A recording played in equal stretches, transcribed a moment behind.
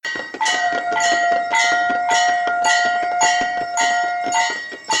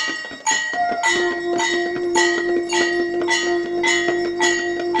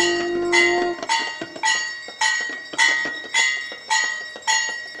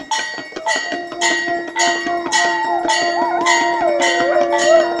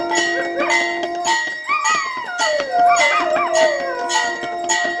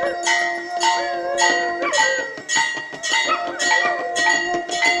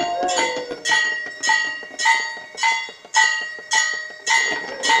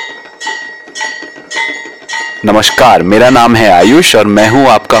नमस्कार, मेरा नाम है आयुष और मैं हूं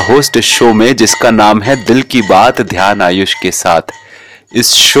आपका होस्ट इस शो में जिसका नाम है दिल की बात ध्यान आयुष के साथ।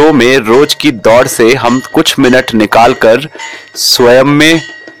 इस शो में रोज की दौड़ से हम कुछ मिनट निकाल कर स्वयं में,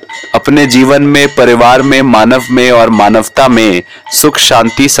 अपने जीवन में, परिवार में, मानव में और मानवता में सुख,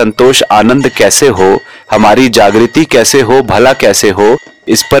 शांति, संतोष, आनंद कैसे हो, हमारी जागृति कैसे हो, भला कैसे हो,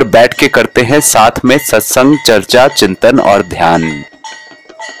 इस पर बैठ के करते हैं साथ में सत्संग, चर्चा, चिंतन और ध्यान।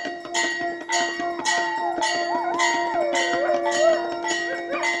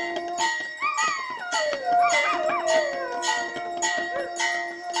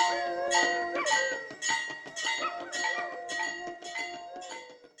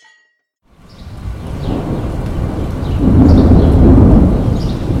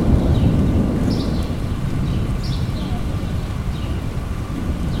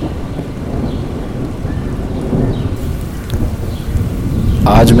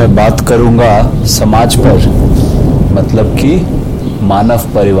 आज मैं बात करूंगा समाज पर, मतलब कि मानव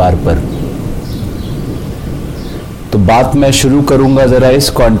परिवार पर। तो बात मैं शुरू करूंगा जरा इस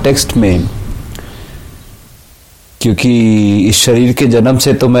कॉन्टेक्स्ट में, क्योंकि इस शरीर के जन्म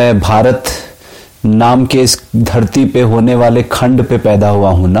से तो मैं भारत नाम के इस धरती पे होने वाले खंड पे पैदा हुआ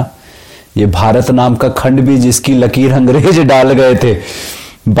हूं ना। ये भारत नाम का खंड भी जिसकी लकीर अंग्रेज डाल गए थे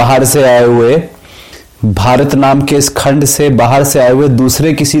बाहर से आए हुए, भारत नाम के इस खंड से बाहर से आए हुए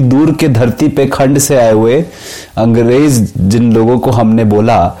दूसरे किसी दूर के धरती पे खंड से आए हुए अंग्रेज, जिन लोगों को हमने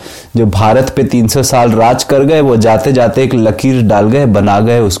बोला जो भारत पे 300 साल राज कर गए, वो जाते जाते एक लकीर डाल गए, बना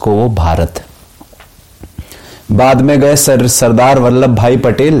गए उसको वो भारत। बाद में गए सरदार वल्लभ भाई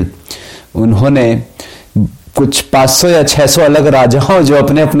पटेल, उन्होंने कुछ 500 या 600 अलग राजाओं जो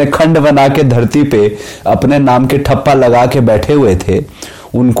अपने अपने खंड बना के धरती पे अपने नाम के ठप्पा लगा के बैठे हुए थे,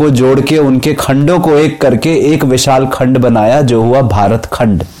 उनको जोड़ के उनके खंडों को एक करके एक विशाल खंड बनाया जो हुआ भारत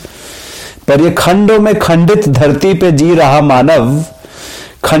खंड। पर ये खंडों में खंडित धरती पे जी रहा मानव,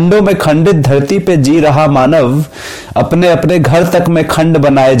 खंडों में खंडित धरती पे जी रहा मानव अपने अपने घर तक में खंड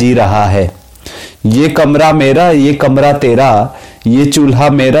बनाए जी रहा है। ये कमरा मेरा, ये कमरा तेरा, ये चूल्हा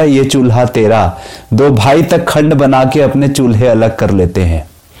मेरा, ये चूल्हा तेरा, दो भाई तक खंड बना के अपने चूल्हे अलग कर लेते हैं।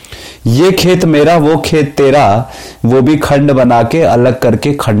 ये खेत मेरा, वो खेत तेरा, वो भी खंड बना के अलग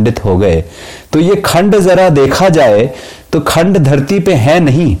करके खंडित हो गए। तो ये खंड जरा देखा जाए तो खंड धरती पे है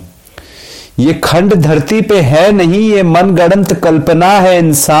नहीं, ये खंड धरती पे है नहीं, ये मनगढ़ंत कल्पना है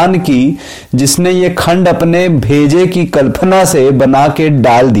इंसान की, जिसने ये खंड अपने भेजे की कल्पना से बना के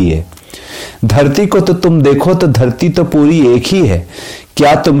डाल दिए। धरती को तो तुम देखो तो धरती तो पूरी एक ही है।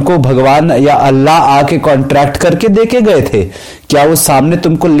 क्या तुमको भगवान या अल्लाह आके कॉन्ट्रैक्ट करके देके गए थे? क्या वो सामने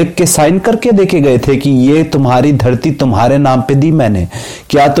तुमको लिख के साइन करके देके गए थे कि ये तुम्हारी धरती तुम्हारे नाम पे दी मैंने?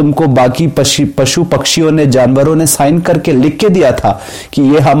 क्या तुमको बाकी पशु पक्षियों ने, जानवरों ने साइन करके लिख के दिया था कि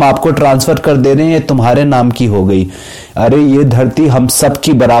ये हम आपको ट्रांसफर कर दे रहे हैं, ये तुम्हारे नाम की हो गई? अरे ये धरती हम सब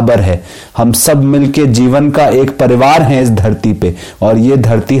की बराबर है, हम सब मिलके जीवन का एक परिवार है इस धरती पे, और ये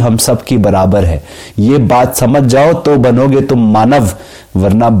धरती हम सब की बराबर है। ये बात समझ जाओ तो बनोगे तुम मानव,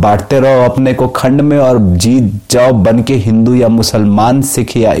 वरना बांटते रहो अपने को खंड में और जीत जाओ बन के हिंदू या मुसलमान,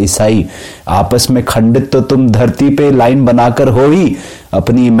 सिख या ईसाई। आपस में खंडित तो तुम धरती पे लाइन बनाकर हो ही,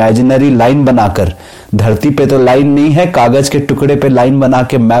 अपनी इमेजिनरी लाइन बनाकर। धरती पे तो लाइन नहीं है, कागज के टुकड़े पे लाइन बना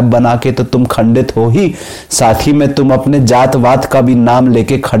के, मैप बना के तो तुम खंडित हो ही, साथ ही में तुम अपने जात वात का भी नाम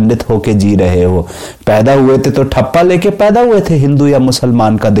लेके खंडित होके जी रहे हो। पैदा हुए थे तो ठप्पा लेके पैदा हुए थे हिंदू या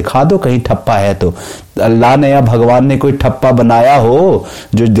मुसलमान का, दिखा दो कहीं ठप्पा है तो। अल्लाह ने या भगवान ने कोई ठप्पा बनाया हो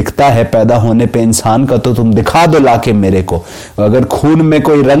जो दिखता है पैदा होने पे इंसान का, तो तुम दिखा दो लाके मेरे को। अगर खून में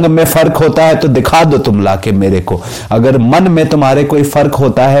कोई रंग में फर्क होता है तो दिखा दो तुम लाके मेरे को। अगर मन में तुम्हारे कोई फर्क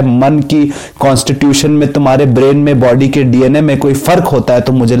होता है, मन की कॉन्स्टिट्यूशन में, तुम्हारे ब्रेन में, बॉडी के डीएनए में कोई फर्क होता है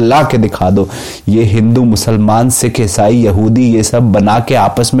तो मुझे ला के दिखा दो। ये हिंदू, मुसलमान, सिख, ईसाई, यहूदी, ये सब बना के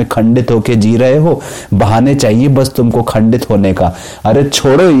आपस में खंडित होके जी रहे हो। बहाने चाहिए बस तुमको खंडित होने का। अरे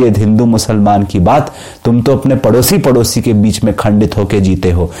छोड़ो ये हिंदू मुसलमान की बात, तुम तो अपने पड़ोसी के बीच में खंडित होके जीते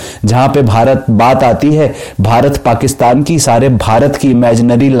हो। जहां पे भारत बात आती है, भारत पाकिस्तान की, सारे भारत की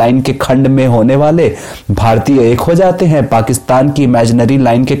इमेजिनरी लाइन के खंड में होने वाले भारतीय एक हो जाते हैं, पाकिस्तान की इमेजिनरी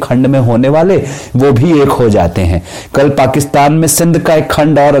लाइन के खंड में होने वाले वो भी एक हो जाते हैं। कल पाकिस्तान में सिंध का एक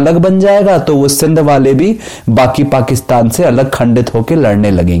खंड और अलग बन जाएगा तो वो सिंध वाले भी बाकी पाकिस्तान से अलग खंडित होके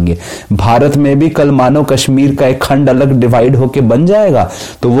लड़ने लगेंगे। भारत में भी कल मानो कश्मीर का एक खंड अलग डिवाइड होके बन जाएगा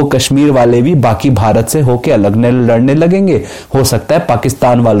तो वो कश्मीर वाले भी बाकी भारत से होके अलग लड़ने लगेंगे, हो सकता है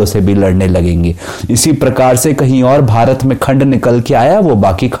पाकिस्तान वालों से भी लड़ने लगेंगे। इसी प्रकार से कहीं और भारत में खंड निकल के आया, वो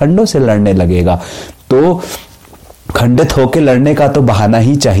बाकी खंडों से लड़ने लगेगा। तो खंडित होके लड़ने का तो बहाना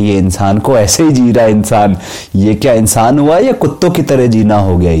ही चाहिए इंसान को। ऐसे ही जी रहा है इंसान। ये क्या इंसान हुआ या कुत्तों की तरह जीना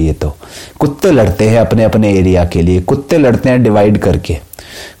हो गया? ये तो कुत्ते लड़ते हैं अपने अपने एरिया के लिए, कुत्ते लड़ते हैं डिवाइड करके।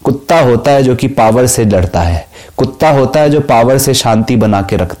 कुत्ता होता है जो कि पावर से लड़ता है, कुत्ता होता है जो पावर से शांति बना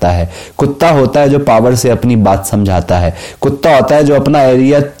के रखता है, कुत्ता होता है जो पावर से अपनी बात समझाता है, कुत्ता होता है जो अपना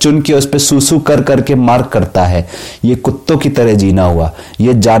एरिया चुन के उस पर सूसू कर करके मार्क करता है। ये कुत्तों की तरह जीना हुआ,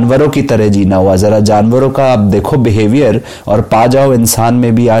 ये जानवरों की तरह जीना हुआ। जरा जानवरों का आप देखो बिहेवियर और पा जाओ इंसान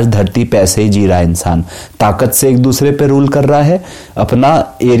में भी आज धरती पे ऐसे ही जी रहा है इंसान। ताकत से एक दूसरे पे रूल कर रहा है,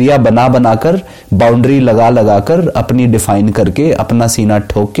 अपना एरिया बना बनाकर, बाउंड्री लगा लगाकर, अपनी डिफाइन करके, अपना सीना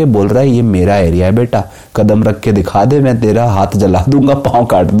ठोक के बोल रहा है ये मेरा एरिया है बेटा, कदम रख के दिखा दे, मैं तेरा हाथ जला दूंगा, पांव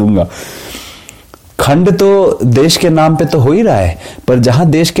काट दूंगा। खंड तो देश के नाम पे तो हो ही रहा है, पर जहां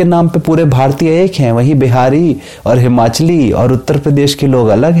देश के नाम पे पूरे भारतीय एक हैं, वहीं बिहारी और हिमाचली और उत्तर प्रदेश के लोग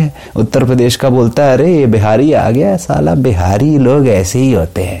अलग हैं। उत्तर प्रदेश का बोलता है अरे ये बिहारी आ गया, साला बिहारी लोग ऐसे ही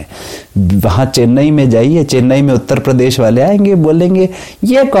होते हैं। वहां चेन्नई में जाइए, चेन्नई में उत्तर प्रदेश वाले आएंगे, बोलेंगे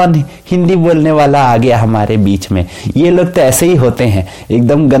ये कौन हिंदी बोलने वाला आ गया हमारे बीच में, ये लोग तो ऐसे ही होते हैं,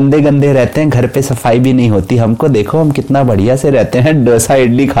 एकदम गंदे गंदे रहते हैं, घर पे सफाई भी नहीं होती, हमको देखो हम कितना बढ़िया से रहते हैं, डोसा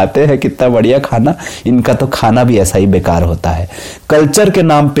इडली खाते हैं, कितना बढ़िया खाना। इनका तो खाना भी ऐसा ही बेकार होता है। कल्चर के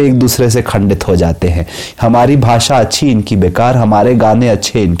नाम पे एक दूसरे से खंडित हो जाते हैं। हमारी भाषा अच्छी, इनकी बेकार, हमारे गाने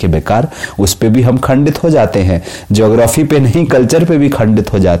अच्छे, इनके बेकार, उस पे भी हम खंडित हो जाते हैं। ज्योग्राफी पे नहीं, कल्चर पे भी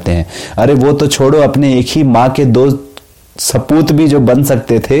खंडित हो जाते हैं। अरे वो तो छोड़ो, अपने एक ही माँ के दो सपूत भी जो बन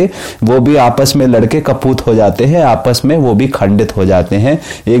सकते थे वो भी आपस में लड़के कपूत हो जाते हैं, आपस में वो भी खंडित हो जाते हैं,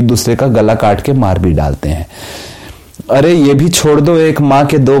 एक दूसरे का गला काट के मार भी डालते हैं। अरे ये भी छोड़ दो, एक माँ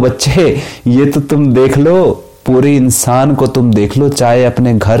के दो बच्चे, ये तो तुम देख लो, पूरे इंसान को तुम देख लो, चाहे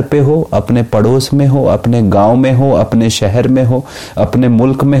अपने घर पे हो, अपने पड़ोस में हो, अपने गांव में हो, अपने शहर में हो, अपने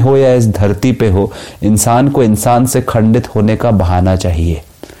मुल्क में हो या इस धरती पे हो, इंसान को इंसान से खंडित होने का बहाना चाहिए।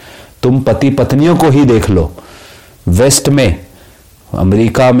 तुम पति पत्नियों को ही देख लो, वेस्ट में,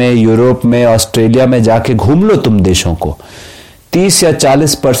 अमेरिका में, यूरोप में, ऑस्ट्रेलिया में जाके घूम लो तुम देशों को, 30 या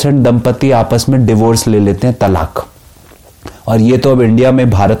 40% दंपति आपस में डिवोर्स ले लेते हैं, तलाक। और ये तो अब इंडिया में,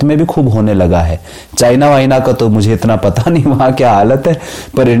 भारत में भी खूब होने लगा है। चाइना वाइना का तो मुझे इतना पता नहीं वहां क्या हालत है,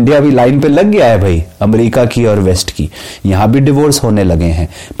 पर इंडिया भी लाइन पे लग गया है भाई, अमेरिका की और वेस्ट की। यहां भी डिवोर्स होने लगे हैं,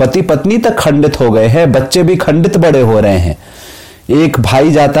 पति पत्नी तक खंडित हो गए हैं, बच्चे भी खंडित बड़े हो रहे हैं। एक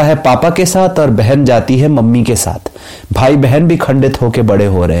भाई जाता है पापा के साथ और बहन जाती है मम्मी के साथ, भाई बहन भी खंडित होके बड़े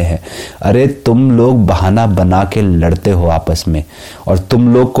हो रहे हैं। अरे तुम लोग बहाना बना के लड़ते हो आपस में, और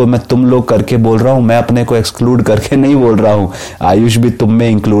तुम लोग को मैं तुम लोग करके बोल रहा हूं, मैं अपने को एक्सक्लूड करके नहीं बोल रहा हूं, आयुष भी तुम में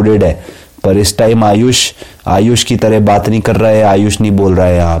इंक्लूडेड है। पर इस टाइम आयुष की तरह बात नहीं कर रहा है, आयुष नहीं बोल रहा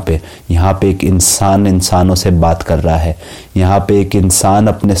है। यहाँ पे एक इंसान इंसानों से बात कर रहा है, यहाँ पे एक इंसान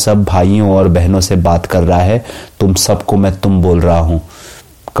अपने सब भाइयों और बहनों से बात कर रहा है। तुम सबको मैं तुम बोल रहा हूं।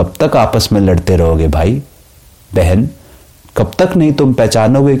 कब तक आपस में लड़ते रहोगे भाई बहन? कब तक नहीं तुम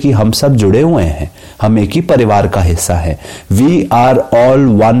पहचानोगे कि हम सब जुड़े हुए हैं, हम एक ही परिवार का हिस्सा है। We are all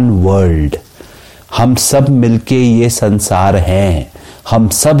one world. हम सब मिलके ये संसार हैं, हम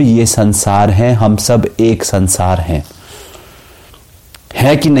सब ये संसार हैं, हम सब एक संसार हैं।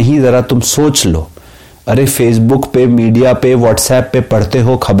 है कि नहीं? जरा तुम सोच लो। अरे फेसबुक पे, मीडिया पे, व्हाट्सएप पे पढ़ते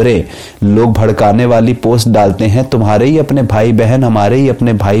हो खबरें, लोग भड़काने वाली पोस्ट डालते हैं, तुम्हारे ही अपने भाई बहन, हमारे ही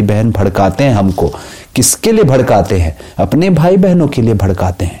अपने भाई बहन भड़काते हैं हमको। किसके लिए भड़काते हैं? अपने भाई बहनों के लिए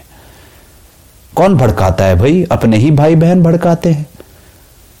भड़काते हैं। कौन भड़काता है भाई? अपने ही भाई बहन भड़काते हैं।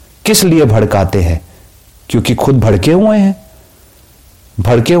 किस लिए भड़काते हैं? क्योंकि खुद भड़के हुए हैं,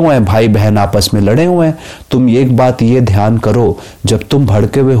 भड़के हुए हैं, भाई बहन आपस में लड़े हुए हैं। तुम एक बात ये ध्यान करो, जब तुम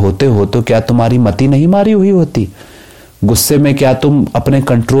भड़के हुए होते हो तो क्या तुम्हारी मति नहीं मारी हुई होती? गुस्से में क्या तुम अपने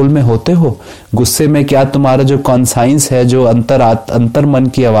कंट्रोल में होते हो? गुस्से में क्या तुम्हारा जो कॉन्साइंस है, जो अंतर मन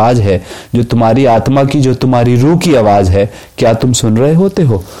की आवाज है, जो तुम्हारी आत्मा की, जो तुम्हारी रूह की आवाज है, क्या तुम सुन रहे होते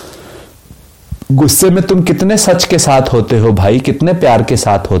हो? गुस्से में तुम कितने सच के साथ होते हो भाई, कितने प्यार के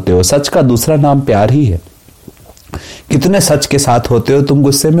साथ होते हो? सच का दूसरा नाम प्यार ही है। कितने सच के साथ होते हो तुम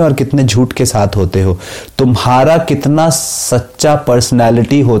गुस्से में, और कितने झूठ के साथ होते हो? तुम्हारा कितना सच्चा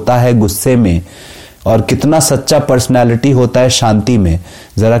पर्सनैलिटी होता है गुस्से में, और कितना सच्चा पर्सनैलिटी होता है शांति में?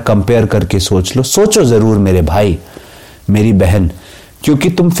 जरा कंपेयर करके सोच लो। सोचो जरूर मेरे भाई, मेरी बहन। क्योंकि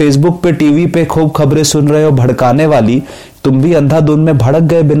तुम फेसबुक पे, टीवी पे खूब खबरें सुन रहे हो भड़काने वाली, तुम भी अंधाधुंध में भड़क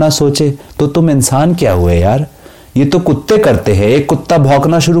गए बिना सोचे, तो तुम इंसान क्या हुए यार? ये तो कुत्ते करते हैं। एक कुत्ता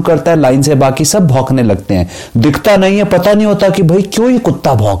भौंकना शुरू करता है लाइन से, बाकी सब भौंकने लगते हैं। दिखता नहीं है, पता नहीं होता कि भाई क्यों ये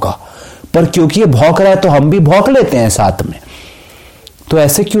कुत्ता भौंका, पर क्योंकि ये भौंक रहा है तो हम भी भौंक लेते हैं साथ में। तो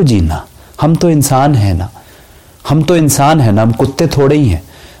ऐसे क्यों जीना? हम तो इंसान है ना, हम तो इंसान है ना, हम कुत्ते थोड़े ही हैं।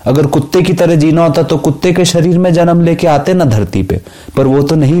 अगर कुत्ते की तरह जीना होता तो कुत्ते के शरीर में जन्म लेके आते ना धरती पे, पर वो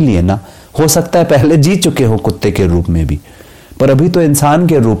तो नहीं लिए ना। हो सकता है पहले जी चुके हो कुत्ते के रूप में भी, पर अभी तो इंसान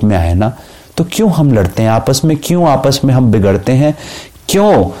के रूप में आए ना। तो क्यों हम लड़ते हैं आपस में, क्यों आपस में हम बिगड़ते हैं,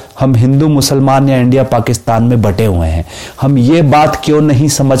 क्यों हम हिंदू मुसलमान या इंडिया पाकिस्तान में बटे हुए हैं? हम ये बात क्यों नहीं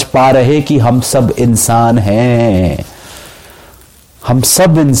समझ पा रहे कि हम सब इंसान हैं, हम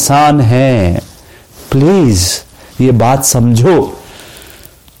सब इंसान हैं। प्लीज ये बात समझो।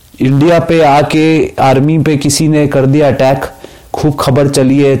 इंडिया पे आके आर्मी पे किसी ने कर दिया अटैक, खूब खबर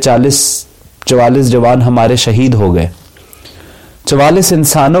चली है, 44 जवान हमारे शहीद हो गए, 44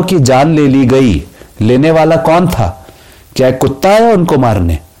 इंसानों की जान ले ली गई। लेने वाला कौन था? क्या एक कुत्ता है उनको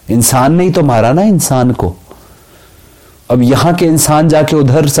मारने? इंसान ने ही तो मारा ना इंसान को। अब यहां के इंसान जाके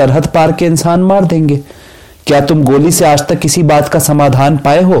उधर सरहद पार के इंसान मार देंगे। क्या तुम गोली से आज तक किसी बात का समाधान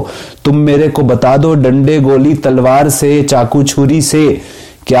पाए हो? तुम मेरे को बता दो, डंडे, गोली, तलवार से, चाकू, छुरी से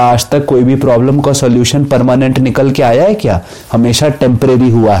क्या आज तक कोई भी प्रॉब्लम का सॉल्यूशन परमानेंट निकल के आया है क्या? हमेशा टेम्परेरी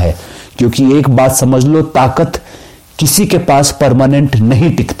हुआ है। क्योंकि एक बात समझ लो, ताकत किसी के पास परमानेंट नहीं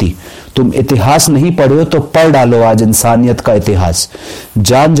टिकती। तुम इतिहास नहीं पढ़े हो तो पढ़ डालो आज इंसानियत का इतिहास,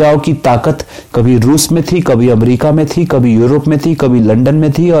 जान जाओ कि ताकत कभी रूस में थी, कभी अमेरिका में थी, कभी यूरोप में थी, कभी लंदन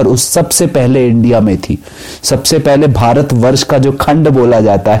में थी, और उस सबसे पहले इंडिया में थी। सबसे पहले भारतवर्ष का जो खंड बोला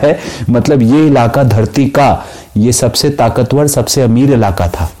जाता है, मतलब ये इलाका धरती का ये सबसे ताकतवर, सबसे अमीर इलाका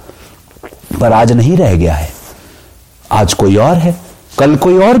था। पर आज नहीं रह गया है। आज कोई और है, कल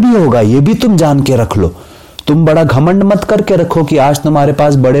कोई और भी होगा, ये भी तुम जान के रख लो। तुम बड़ा घमंड मत करके रखो कि आज तुम्हारे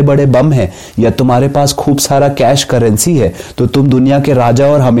पास बड़े बड़े बम है या तुम्हारे पास खूब सारा कैश करेंसी है तो तुम दुनिया के राजा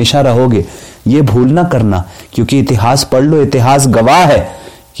और हमेशा रहोगे। ये भूल ना करना, क्योंकि इतिहास पढ़ लो, इतिहास गवाह है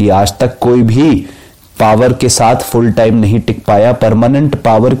कि आज तक कोई भी पावर के साथ फुल टाइम नहीं टिक पाया। परमानेंट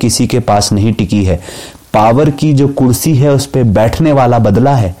पावर किसी के पास नहीं टिकी है। पावर की जो कुर्सी है उस पर बैठने वाला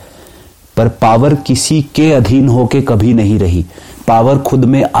बदला है, पर पावर किसी के अधीन होके कभी नहीं रही। पावर खुद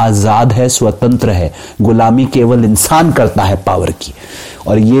में आजाद है, स्वतंत्र है। गुलामी केवल इंसान करता है पावर की,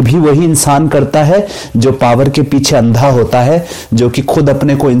 और ये भी वही इंसान करता है जो पावर के पीछे अंधा होता है, जो कि खुद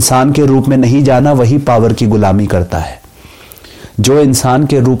अपने को इंसान के रूप में नहीं जाना, वही पावर की गुलामी करता है। जो इंसान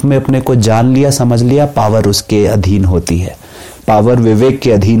के रूप में अपने को जान लिया, समझ लिया, पावर उसके अधीन होती है। पावर विवेक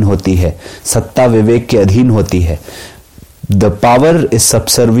के अधीन होती है, सत्ता विवेक के अधीन होती है। The power is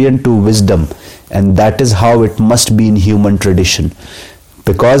subservient to wisdom, and that is how it must be in human tradition.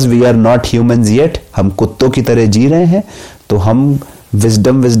 Because we are not humans yet, हम कुत्तों की तरह जी रहे हैं, तो हम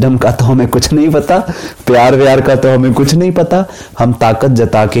विजडम का तो हमें कुछ नहीं पता, प्यार व्यार का तो हमें कुछ नहीं पता। हम ताकत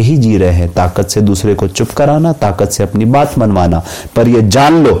जता के ही जी रहे हैं, ताकत से दूसरे को चुप कराना, ताकत से अपनी बात मनवाना। पर ये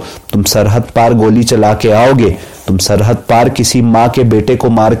जान लो, तुम सरहद पार गोली चला के आओगे, तुम सरहद पार किसी माँ के बेटे को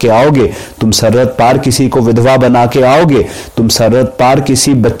मार के आओगे, तुम सरहद पार किसी को विधवा बना के आओगे, तुम सरहद पार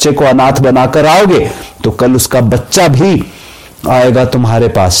किसी बच्चे को अनाथ बनाकर आओगे, तो कल उसका बच्चा भी आएगा तुम्हारे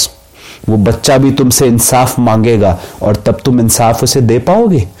पास। वो बच्चा भी तुमसे इंसाफ मांगेगा, और तब तुम इंसाफ उसे दे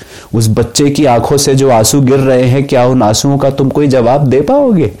पाओगे? उस बच्चे की आंखों से जो आंसू गिर रहे हैं, क्या उन आंसुओं का तुम कोई जवाब दे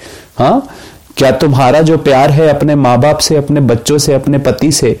पाओगे? हाँ, क्या तुम्हारा जो प्यार है अपने माँ बाप से, अपने बच्चों से, अपने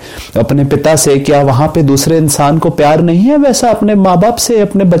पति से, अपने पिता से, क्या वहां पे दूसरे इंसान को प्यार नहीं है वैसा अपने माँ बाप से,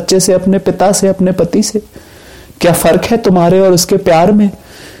 अपने बच्चे से, अपने पिता से, अपने पति से? क्या फर्क है तुम्हारे और उसके प्यार में?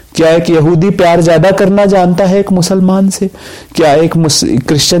 क्या एक यहूदी प्यार ज्यादा करना जानता है एक मुसलमान से? क्या एक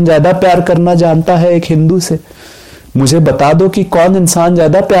क्रिश्चियन ज्यादा प्यार करना जानता है एक हिंदू से? मुझे बता दो कि कौन इंसान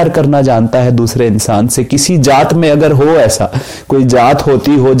ज्यादा प्यार करना जानता है दूसरे इंसान से? किसी जात में अगर हो, ऐसा कोई जात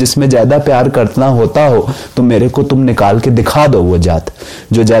होती हो जिसमें ज्यादा प्यार करना होता हो, तो मेरे को तुम निकाल के दिखा दो वो जात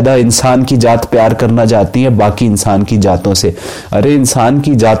जो ज्यादा इंसान की जात प्यार करना चाहती है बाकी इंसान की जातों से। अरे इंसान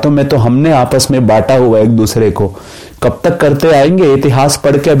की जातों में तो हमने आपस में बांटा हुआ एक दूसरे को, कब तक करते आएंगे? इतिहास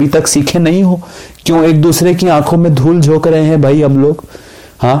पढ़ के अभी तक सीखे नहीं हो? क्यों एक दूसरे की आंखों में धूल झोंक रहे हैं भाई हम लोग?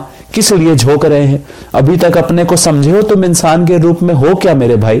 हाँ, किस लिए झोंक रहे हैं? अभी तक अपने को समझे हो तुम इंसान के रूप में हो क्या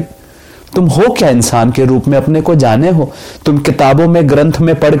मेरे भाई? तुम हो क्या इंसान के रूप में? अपने को जाने हो? तुम किताबों में, ग्रंथ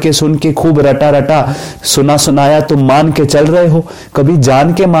में पढ़ के, सुन के, खूब रटा रटा सुना सुनाया तुम मान के चल रहे हो? कभी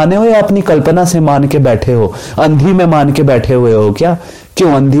जान के माने हो या अपनी कल्पना से मान के बैठे हो? अंधी में मान के बैठे हुए हो क्या?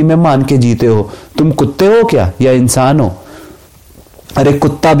 क्यों अंधी में मान के जीते हो? तुम कुत्ते हो क्या या इंसान हो? अरे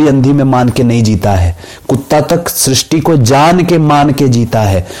कुत्ता भी अंधी में मान के नहीं जीता है, कुत्ता तक सृष्टि को जान के मान के जीता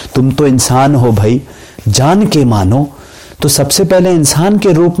है। तुम तो इंसान हो भाई, जान के मानो। तो सबसे पहले इंसान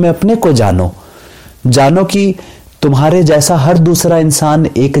के रूप में अपने को जानो। जानो कि तुम्हारे जैसा हर दूसरा इंसान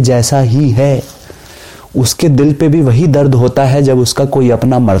एक जैसा ही है। उसके दिल पे भी वही दर्द होता है जब उसका कोई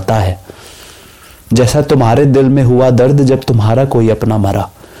अपना मरता है, जैसा तुम्हारे दिल में हुआ दर्द जब तुम्हारा कोई अपना मरा।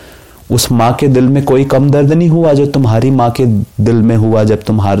 उस माँ के दिल में कोई कम दर्द नहीं हुआ जो तुम्हारी माँ के दिल में हुआ जब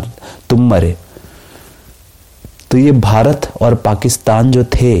तुम मरे। तो ये भारत और पाकिस्तान जो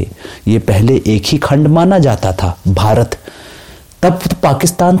थे, ये पहले एक ही खंड माना जाता था, भारत। तब तो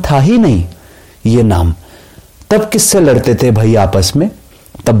पाकिस्तान था ही नहीं ये नाम। तब किससे लड़ते थे भाई आपस में?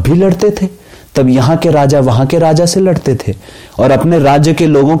 तब भी लड़ते थे। तब यहाँ के राजा वहां के राजा से लड़ते थे, और अपने राज्य के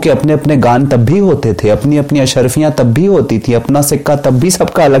लोगों के अपने अपने गान तब भी होते थे, अपनी अपनी अशरफियां तब भी होती थी, अपना सिक्का तब भी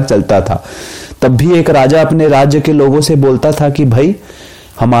सबका अलग चलता था। तब भी एक राजा अपने राज्य के लोगों से बोलता था कि भाई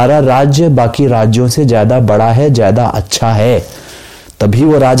हमारा राज्य बाकी राज्यों से ज्यादा बड़ा है, ज्यादा अच्छा है। तभी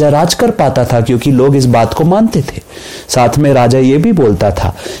वो राजा राज कर पाता था, क्योंकि लोग इस बात को मानते थे। साथ में राजा ये भी बोलता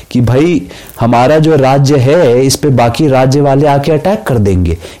था कि भाई हमारा जो राज्य है इस पे बाकी राज्य वाले आके अटैक कर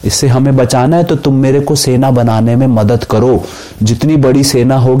देंगे, इससे हमें बचाना है तो तुम मेरे को सेना बनाने में मदद करो। जितनी बड़ी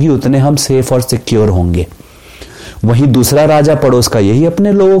सेना होगी उतने हम सेफ और सिक्योर होंगे। वहीं दूसरा राजा पड़ोस का यही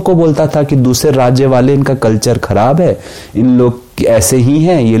अपने लोगों को बोलता था कि दूसरे राज्य वाले, इनका कल्चर खराब है, इन लोग ऐसे ही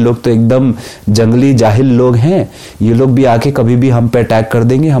हैं, ये लोग तो एकदम जंगली जाहिल लोग हैं, ये लोग भी आके कभी भी हम पे अटैक कर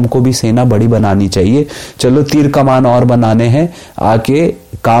देंगे, हमको भी सेना बड़ी बनानी चाहिए। चलो तीर कमान और बनाने हैं, आके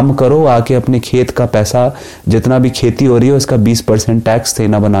काम करो, आके अपने खेत का पैसा, जितना भी खेती हो रही है उसका 20% टैक्स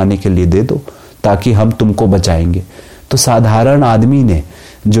सेना बनाने के लिए दे दो, ताकि हम तुमको बचाएंगे। तो साधारण आदमी ने,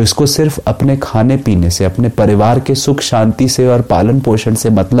 जो इसको सिर्फ अपने खाने पीने से, अपने परिवार के सुख शांति से और पालन पोषण से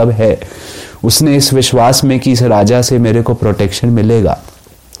मतलब है, उसने इस विश्वास में कि इस राजा से मेरे को प्रोटेक्शन मिलेगा,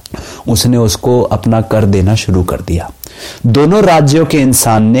 उसने उसको अपना कर देना शुरू कर दिया। दोनों राज्यों के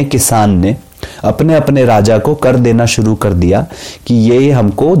इंसान ने, किसान ने अपने अपने राजा को कर देना शुरू कर दिया कि ये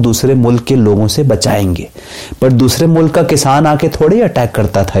हमको दूसरे मुल्क के लोगों से बचाएंगे। पर दूसरे मुल्क का किसान आके थोड़े ही अटैक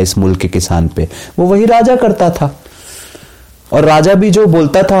करता था इस मुल्क के किसान पे, वो वही राजा करता था। और राजा भी जो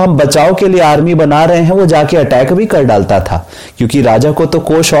बोलता था हम बचाव के लिए आर्मी बना रहे हैं, वो जाके अटैक भी कर डालता था, क्योंकि राजा को तो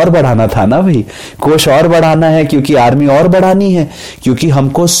कोष और बढ़ाना था ना भाई, कोष और बढ़ाना है, क्योंकि आर्मी और बढ़ानी है, क्योंकि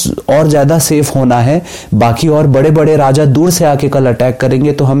हमको और ज्यादा सेफ होना है। बाकी और बड़े बड़े राजा दूर से आके कल अटैक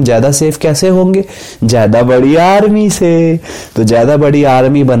करेंगे तो हम ज्यादा सेफ कैसे होंगे? ज्यादा बड़ी आर्मी से। तो ज्यादा बड़ी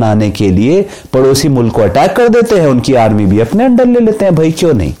आर्मी बनाने के लिए पड़ोसी मुल्क को अटैक कर देते हैं, उनकी आर्मी भी अपने अंडर ले लेते हैं। भाई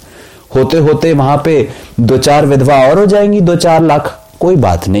क्यों नहीं? होते होते वहां पे 2-4 विधवा और हो जाएंगी, 2-4 लाख, कोई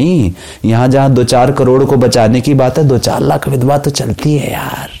बात नहीं। यहां जहां 2-4 करोड़ को बचाने की बात है, 2-4 लाख विधवा तो चलती है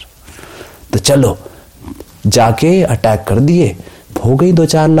यार। तो चलो जाके अटैक कर दिए, हो गई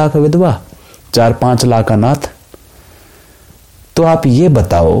 2-4 लाख विधवा, 4-5 लाख अनाथ। तो आप ये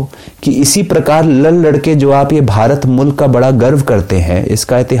बताओ कि इसी प्रकार लड़ लड़के, जो आप ये भारत मुल्क का बड़ा गर्व करते हैं,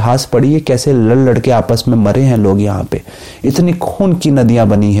 इसका इतिहास पढ़िए, कैसे लड़ लड़के आपस में मरे हैं लोग यहाँ पे। इतनी खून की नदियां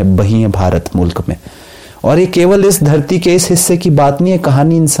बही हैं भारत मुल्क में। और ये केवल इस धरती के इस हिस्से की बात नहीं है,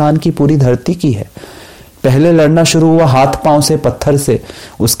 कहानी इंसान की पूरी धरती की है। पहले लड़ना शुरू हुआ हाथ पांव से, पत्थर से,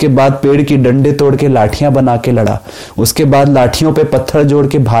 उसके बाद पेड़ की डंडे तोड़ के लाठियां बना के लड़ा, उसके बाद लाठियों पे पत्थर जोड़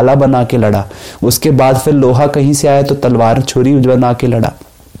के भाला बना के लड़ा, उसके बाद फिर लोहा कहीं से आया तो तलवार छुरी बना के लड़ा,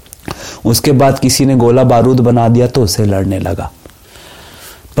 उसके बाद किसी ने गोला बारूद बना दिया तो उसे लड़ने लगा।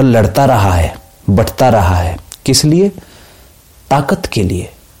 पर लड़ता रहा है, बटता रहा है, किस लिए? ताकत के लिए।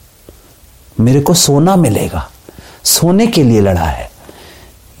 मेरे को सोना मिलेगा, सोने के लिए लड़ा है।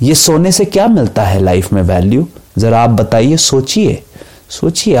 ये सोने से क्या मिलता है लाइफ में वैल्यू? जरा आप बताइए, सोचिए,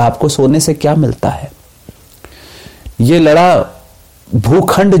 सोचिए आपको सोने से क्या मिलता है। ये लड़ा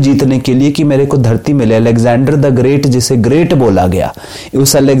भूखंड जीतने के लिए कि मेरे को धरती मिले। अलेक्जेंडर द ग्रेट, जिसे ग्रेट बोला गया,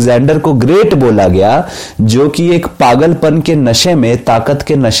 उस अलेक्जेंडर को ग्रेट बोला गया, जो कि एक पागलपन के नशे में, ताकत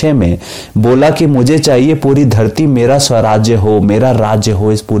के नशे में बोला कि मुझे चाहिए पूरी धरती मेरा स्वराज्य हो, मेरा राज्य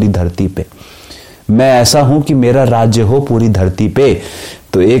हो इस पूरी धरती पे, मैं ऐसा हूं कि मेरा राज्य हो पूरी धरती पे।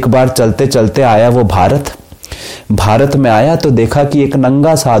 तो एक बार चलते चलते आया वो भारत में आया तो देखा कि एक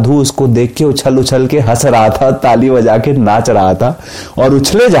नंगा साधु उसको देख के उछल उछल के हंस रहा था, ताली बजा के नाच रहा था और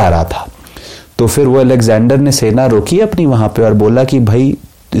उछले जा रहा था। तो फिर वो अलेक्जेंडर ने सेना रोकी अपनी वहां पे और बोला कि भाई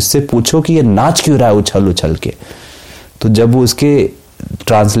इससे पूछो कि ये नाच क्यों रहा है उछल उछल के। तो जब उसके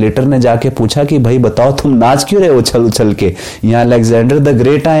ट्रांसलेटर ने जाके पूछा कि भाई बताओ तुम नाच क्यों रहे उछल उछल के, यहाँ अलेक्जेंडर द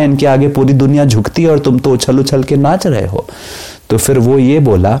ग्रेट आए, इनके आगे पूरी दुनिया झुकती है और तुम तो उछल उछल के नाच रहे हो। तो फिर वो ये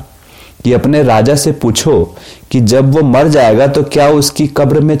बोला कि अपने राजा से पूछो कि जब वो मर जाएगा तो क्या उसकी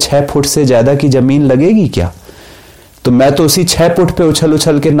कब्र में 6 फुट से ज्यादा की जमीन लगेगी क्या? तो मैं तो उसी 6 फुट पे उछल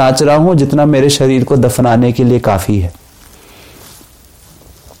उछल के नाच रहा हूं जितना मेरे शरीर को दफनाने के लिए काफी है।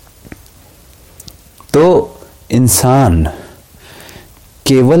 तो इंसान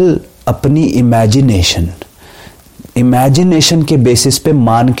केवल अपनी इमेजिनेशन के बेसिस पे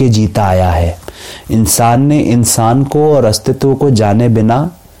मान के जीता आया है। इंसान ने इंसान को और अस्तित्व को जाने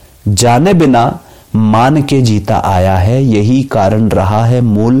बिना मान के जीता आया है। यही कारण रहा है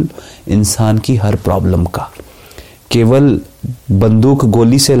मूल इंसान की हर प्रॉब्लम का। केवल बंदूक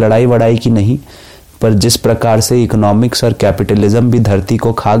गोली से लड़ाई वड़ाई की नहीं, पर जिस प्रकार से इकोनॉमिक्स और कैपिटलिज्म भी धरती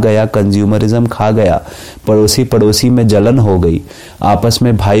को खा गया, कंज्यूमरिज्म खा गया, पड़ोसी पड़ोसी में जलन हो गई, आपस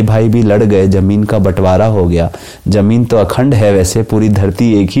में भाई भाई भी लड़ गए, जमीन का बंटवारा हो गया। जमीन तो अखंड है, वैसे पूरी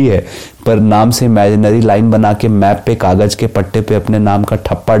धरती एक ही है, पर नाम से इमेजिनरी लाइन बना के मैप पे, कागज के पट्टे पे अपने नाम का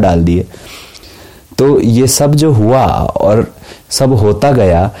ठप्पा डाल दिए। तो ये सब जो हुआ और सब होता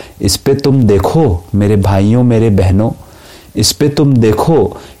गया, इस पे तुम देखो मेरे भाइयों, मेरे बहनों, इस पे तुम देखो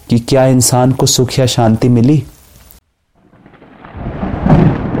कि क्या इंसान को सुख या शांति मिली।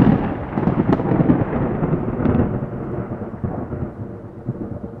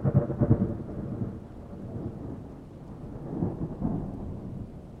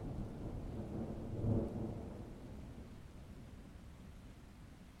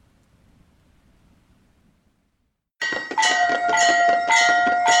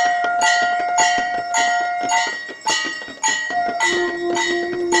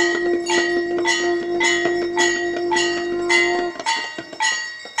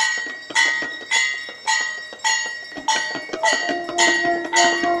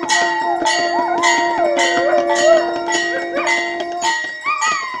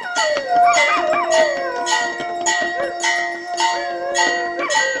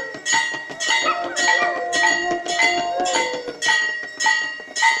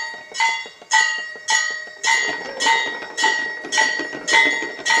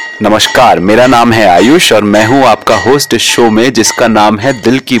 नमस्कार, मेरा नाम है आयुष और मैं हूं आपका होस्ट इस शो में जिसका नाम है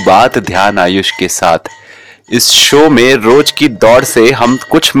दिल की बात ध्यान आयुष के साथ। इस शो में रोज की दौड़ से हम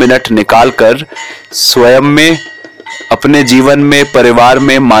कुछ मिनट निकाल कर स्वयं में, अपने जीवन में, परिवार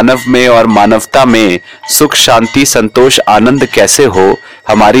में, मानव में और मानवता में सुख, शांति, संतोष, आनंद कैसे हो,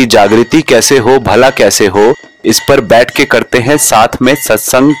 हमारी जागृति कैसे हो, भला कैसे हो, इस पर बैठ के करते हैं साथ में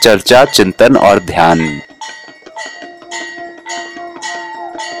सत्संग, चर्चा, चिंतन और ध्यान।